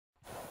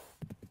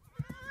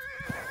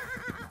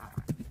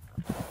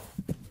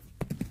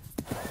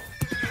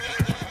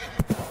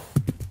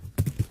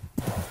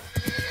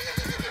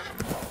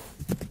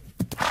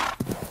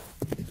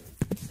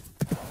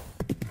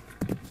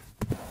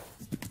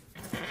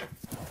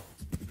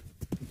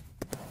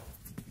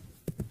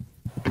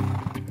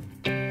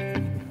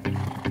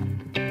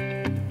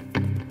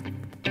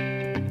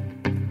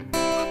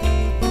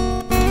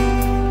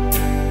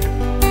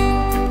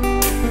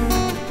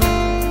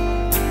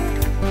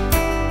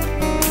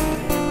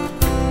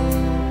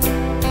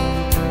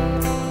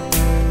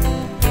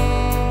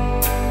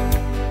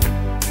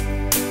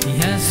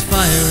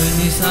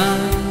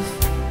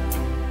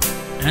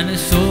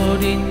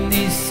sword in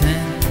his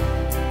hand,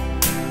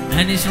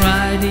 and he's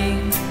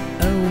riding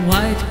a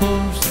white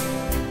horse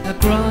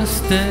across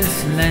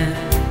this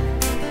land.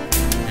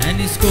 And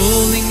he's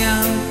calling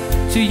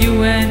out to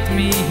you and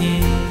me,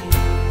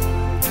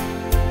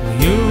 will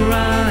you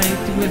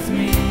ride with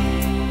me?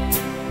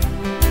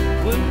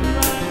 Will you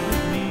ride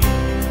with me?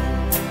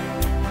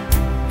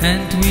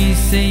 And we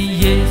say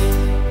yes,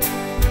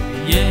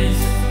 yes,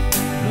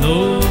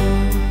 Lord,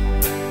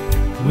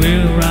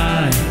 we'll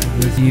ride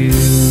with you.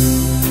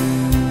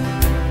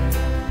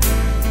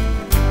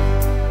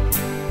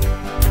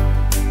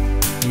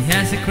 He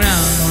has a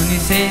crown on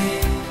his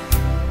head,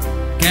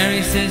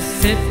 carries a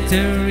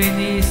scepter in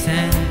his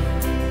hand,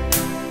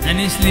 and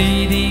is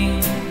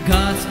leading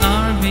God's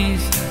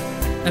armies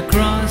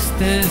across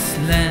this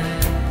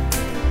land.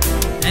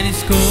 And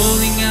he's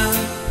calling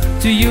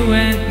out to you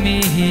and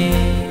me,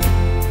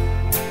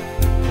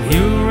 will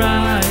you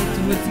ride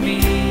with me?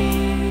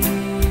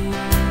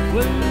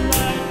 Will you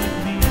ride with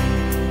me?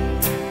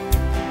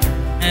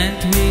 And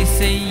we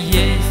say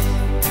yes,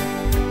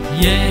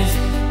 yes,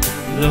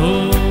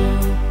 Lord,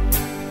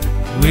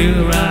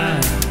 we'll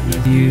ride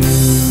with you.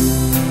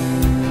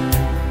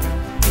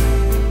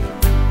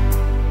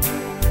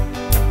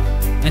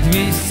 And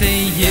we say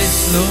yes,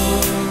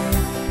 Lord,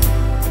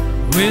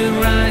 we'll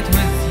ride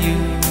with you.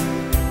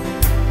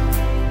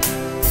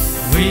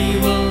 We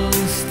will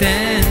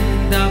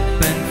stand up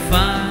and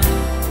fight.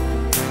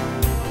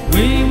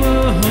 We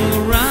will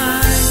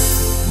ride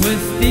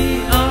with the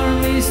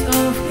armies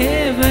of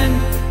heaven.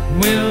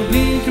 We'll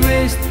be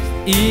dressed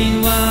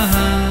in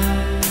white.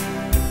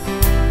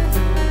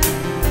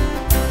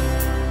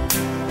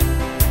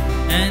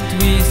 And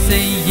we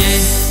say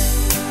yes,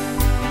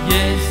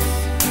 yes,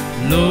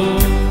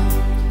 Lord,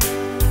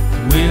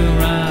 we'll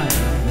ride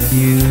with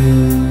you.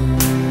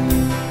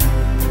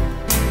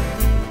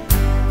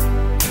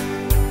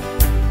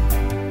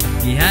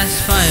 He has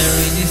fire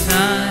in his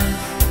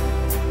eyes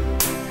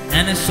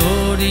and a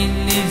sword in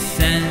his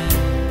hand,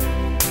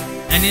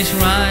 and he's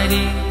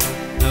riding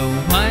a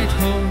white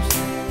horse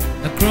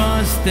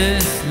across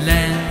this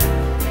land.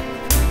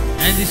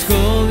 And he's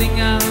calling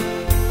out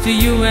to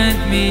you and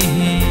me,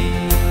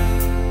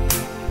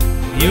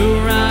 will you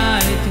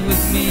ride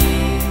with me?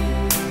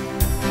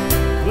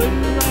 Will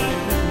you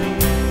ride with me?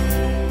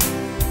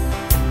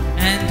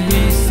 And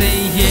we say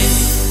yes,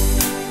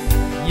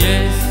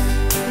 yes,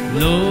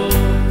 Lord,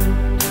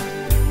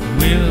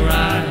 we'll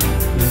ride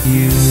with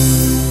you.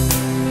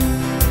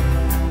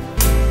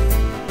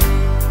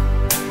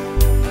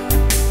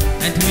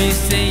 And we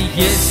say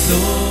yes,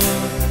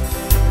 Lord,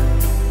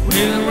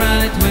 we'll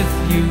ride with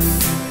you.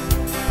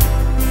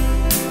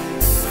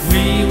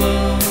 We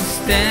will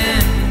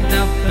stand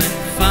up and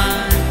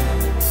fight.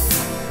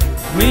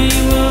 We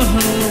will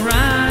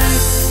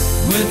ride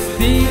with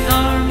the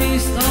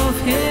armies of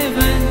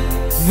heaven.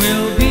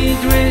 We'll be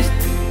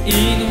dressed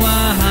in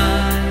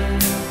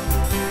white.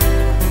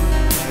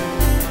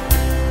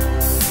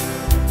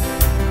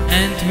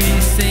 And we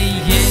say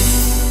yes,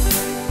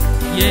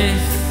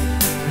 yes,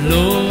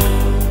 Lord,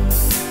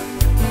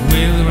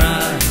 we'll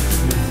ride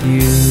with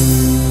you.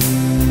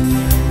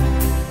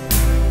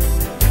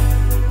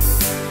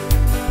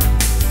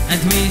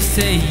 And we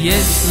say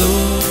yes,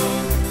 Lord,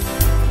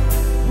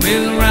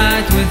 we'll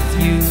ride with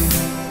you.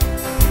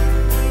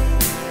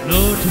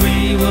 Lord,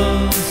 we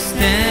will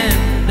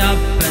stand up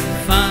and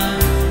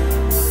fight.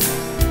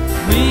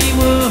 We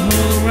will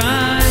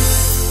ride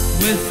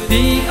with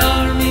the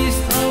armies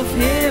of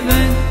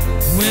heaven.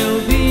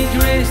 We'll be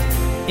dressed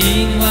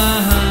in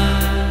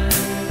white.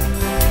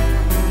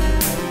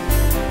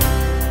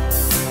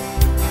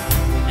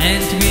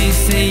 And we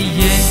say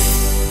yes,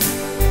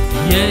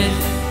 yes,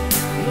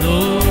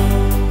 Lord,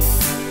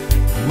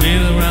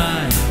 we'll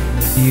ride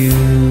with you.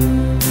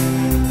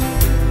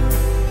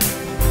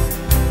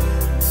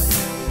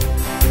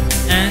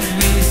 And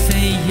we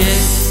say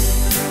yes,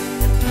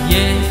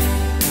 yes,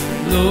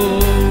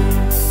 Lord,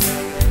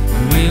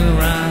 we'll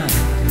ride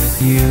with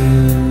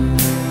you.